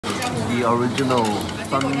The original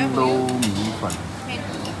Sundow Mee Fan.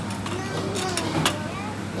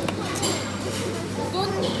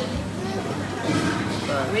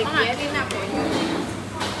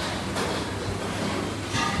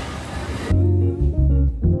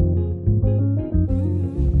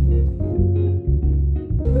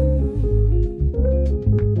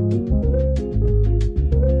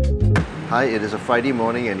 Hi, it is a Friday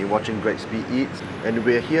morning and you're watching Greg's Eats, and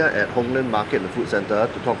we're here at Hongland Market and Food Centre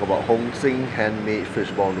to talk about Xing handmade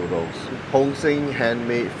fishball noodles. Xing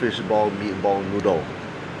handmade fishball meatball noodle.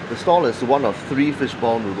 The stall is one of 3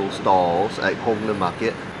 fishball noodle stalls at Hongland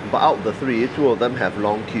Market, but out of the 3, 2 of them have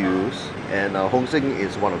long queues, and Xing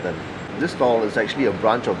is one of them. This stall is actually a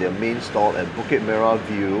branch of their main stall at Bukit Merah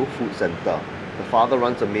View Food Centre. The father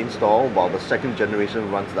runs the main stall while the second generation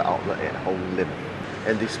runs the outlet at Hong Lim.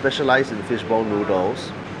 And they specialize in fishball noodles,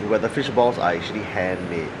 where the fish balls are actually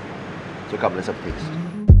handmade. So come, let's have a taste.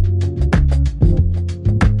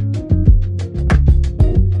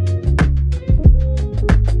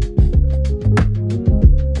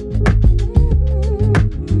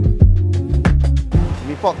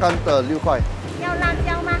 Mee pok 干的6块。要辣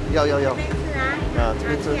椒吗？要。这边是啊。啊，这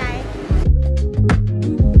边是。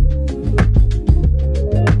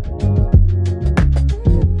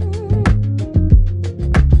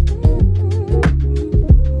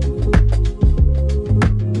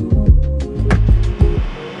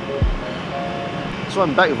So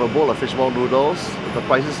I'm back with a bowl of fishball noodles. The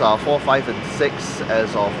prices are 4, 5 and 6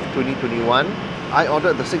 as of 2021. I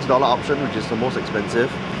ordered the $6 option, which is the most expensive.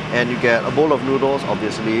 And you get a bowl of noodles,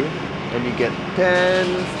 obviously. And you get 10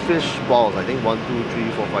 fish balls. I think 1, 2,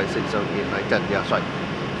 3, 4, 5, 6, 7, 8, 9, 10. Yeah, that's right.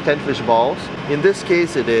 10 fish balls. In this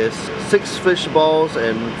case, it is 6 fish balls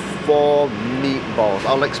and 4 meatballs.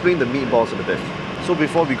 I'll explain the meatballs in a bit. So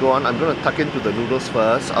before we go on, I'm going to tuck into the noodles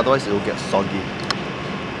first, otherwise it will get soggy.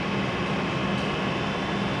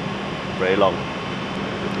 Very long.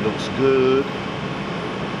 It looks good.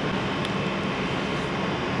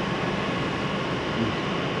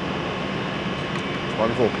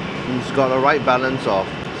 Wonderful. It's got a right balance of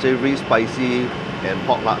savory, spicy and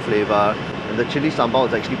pork lard flavour. And the chili sambal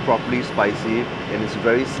is actually properly spicy and it's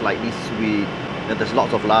very slightly sweet. And there's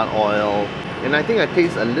lots of lard oil. And I think I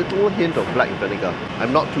taste a little hint of black vinegar.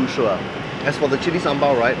 I'm not too sure. As for the chili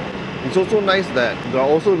sambal, right, it's also nice that there are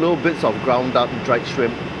also little bits of ground up dried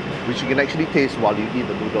shrimp, which you can actually taste while you eat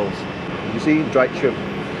the noodles. You see dried shrimp.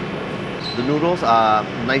 The noodles are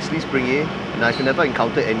nicely springy and I've never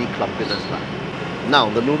encountered any clumpiness. Now,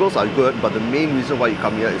 the noodles are good, but the main reason why you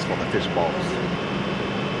come here is for the fish balls.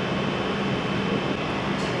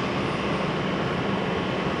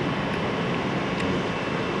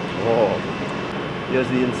 Oh, here's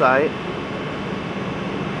the inside.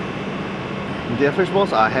 Their fish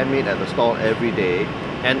balls are handmade at the stall every day.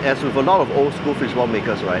 And as with a lot of old school fishball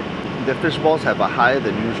makers, right, the fish balls have a higher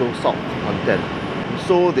than usual salt content.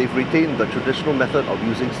 So they've retained the traditional method of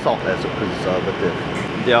using salt as a preservative.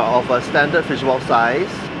 They are of a standard fishball size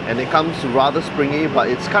and it comes rather springy, but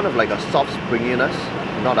it's kind of like a soft springiness,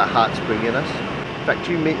 not a hard springiness.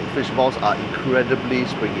 Factory made fish balls are incredibly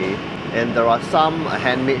springy, and there are some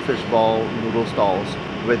handmade fishball noodle stalls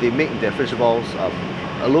where they make their fish balls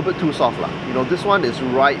a little bit too soft. You know, this one is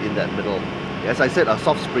right in that middle. As I said, a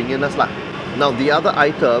soft springiness. Now the other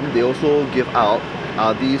item they also give out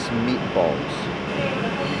are these meatballs.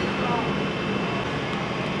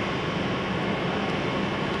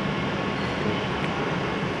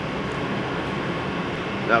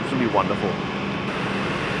 They're absolutely wonderful.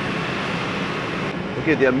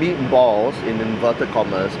 Okay, they're meatballs in inverted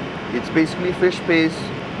commas. It's basically fish paste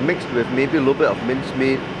mixed with maybe a little bit of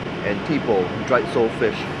mincemeat and tipo, dried sole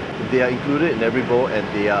fish. They are included in every bowl and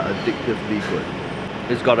they are addictively good.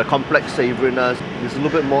 It's got a complex savouriness, it's a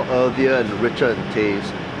little bit more earthier and richer in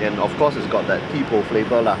taste, and of course it's got that tipo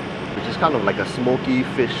flavour which is kind of like a smoky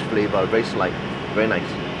fish flavour, very slight, very nice.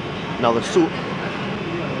 Now the soup.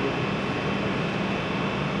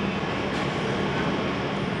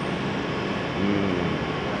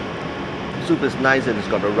 The soup is nice and it's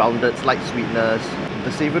got a rounded, slight sweetness.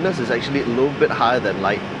 The savouriness is actually a little bit higher than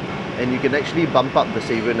light. And you can actually bump up the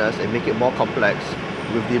savouriness and make it more complex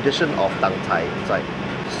with the addition of tang thai inside,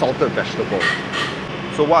 salted vegetable.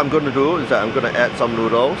 So what I'm going to do is that I'm going to add some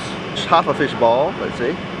noodles, half a fish ball, let's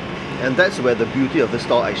say, and that's where the beauty of this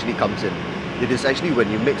stall actually comes in. It is actually when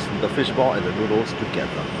you mix the fish ball and the noodles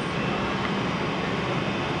together.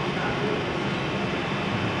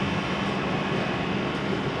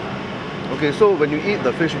 Okay, so when you eat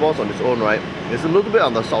the fish balls on its own, right, it's a little bit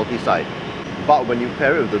on the salty side. But when you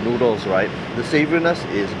pair it with the noodles, right, the savouriness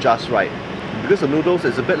is just right. Because the noodles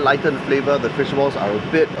is a bit lighter in flavour, the fish balls are a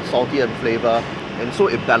bit saltier in flavour, and so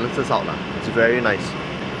it balances out. It's very nice.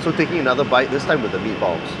 So taking another bite, this time with the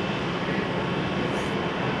meatballs.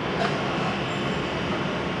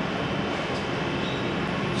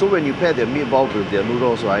 So when you pair their meatball with their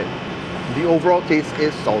noodles, right, the overall taste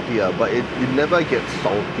is saltier, but it never gets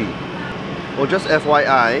salty. Well, just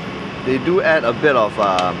FYI, they do add a bit of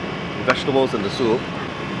vegetables in the soup,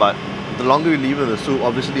 but the longer you leave it in the soup,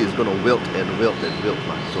 obviously it's going to wilt and wilt and wilt.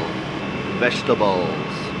 So, vegetables.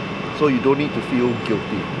 So you don't need to feel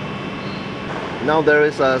guilty. Now there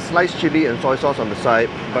is a sliced chili and soy sauce on the side,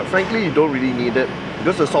 but frankly you don't really need it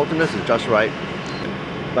because the saltiness is just right.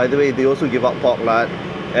 By the way, they also give out pork lard,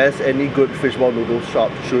 as any good fishball noodle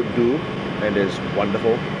shop should do, and it's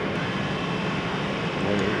wonderful.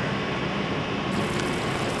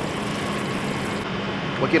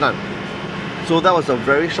 Okay, done. So that was a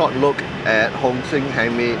very short look at Xing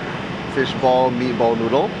handmade fishball meatball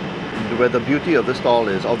noodle. Where the beauty of this stall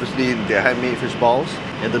is obviously they're handmade fish balls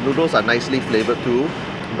and the noodles are nicely flavoured too.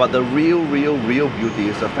 But the real beauty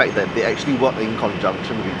is the fact that they actually work in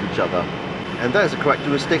conjunction with each other. And that is a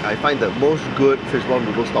characteristic I find that most good fishball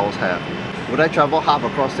noodle stalls have. Would I travel half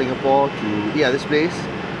across Singapore to eat at this place?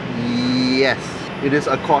 Yes. It is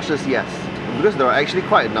a cautious yes. Because there are actually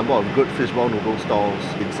quite a number of good fishball noodle stalls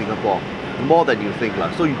in Singapore. More than you think,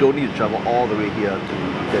 so you don't need to travel all the way here to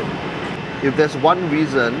eat it. If there's one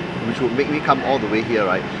reason which would make me come all the way here,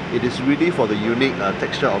 right, it is really for the unique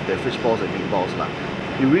texture of their fish balls and meatballs.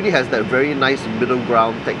 It really has that very nice middle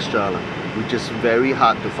ground texture, which is very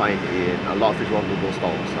hard to find in a lot of fishball noodle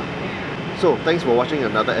stalls. So thanks for watching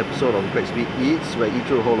another episode of Greg's Speed Eats, where I eat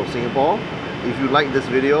through the whole of Singapore. If you like this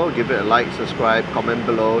video, give it a like, subscribe, comment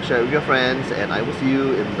below, share it with your friends, and I will see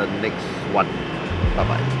you in the next one. Bye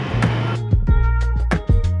bye.